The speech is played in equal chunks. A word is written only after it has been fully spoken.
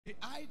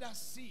The eye that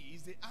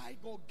sees, the eye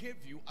God gave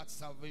you at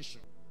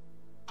salvation.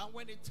 And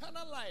when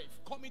eternal life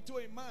come into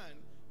a man,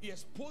 he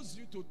exposes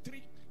you to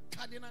three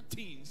cardinal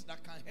things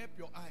that can help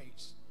your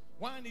eyes.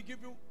 One, he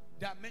gives you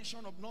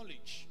dimension of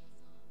knowledge.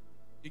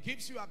 He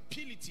gives you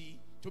ability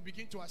to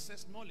begin to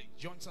access knowledge.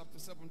 John chapter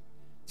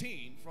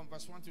 17 from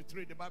verse 1 to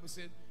 3, the Bible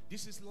said,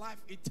 this is life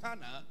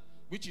eternal,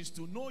 which is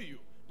to know you.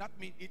 That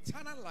means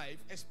eternal life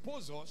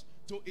exposes us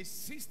to a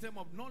system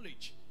of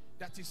knowledge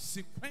that is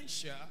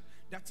sequential,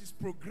 that is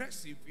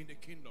progressive in the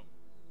kingdom.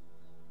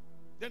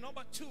 Then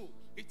number two,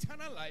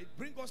 eternal life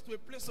brings us to a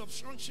place of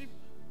sonship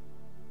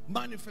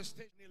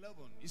manifestation. 11,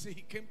 he said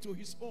he came to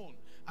his own,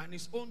 and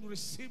his own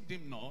received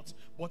him not,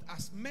 but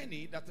as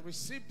many that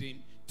received him,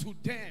 to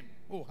them,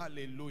 oh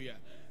hallelujah,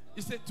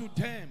 he said to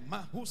them,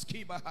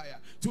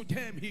 to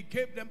them he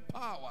gave them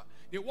power.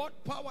 The word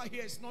power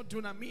here is not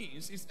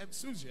dunamis, it's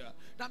exousia.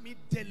 That means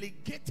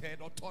delegated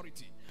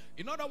authority.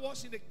 In other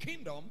words, in the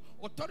kingdom,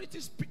 authority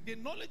speak, the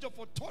knowledge of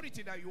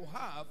authority that you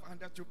have and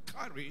that you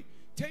carry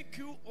take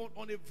you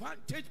on a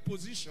vantage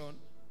position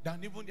than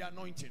even the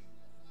anointing,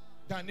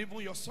 than even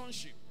your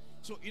sonship.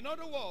 So in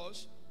other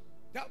words,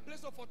 that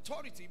place of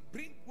authority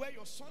bring where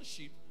your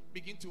sonship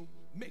begin to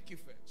make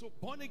effect. So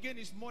born again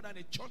is more than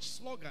a church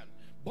slogan.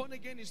 Born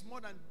again is more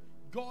than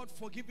God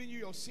forgiving you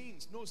your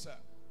sins. No, sir.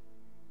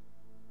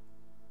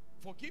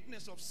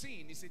 Forgiveness of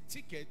sin is a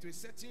ticket to a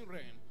certain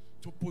realm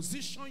to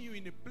position you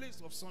in a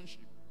place of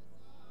sonship.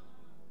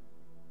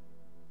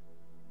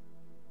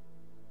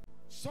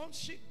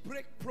 Sonship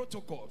break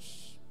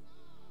protocols.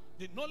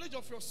 The knowledge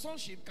of your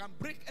sonship can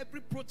break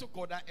every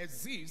protocol that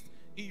exists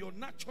in your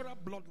natural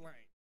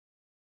bloodline.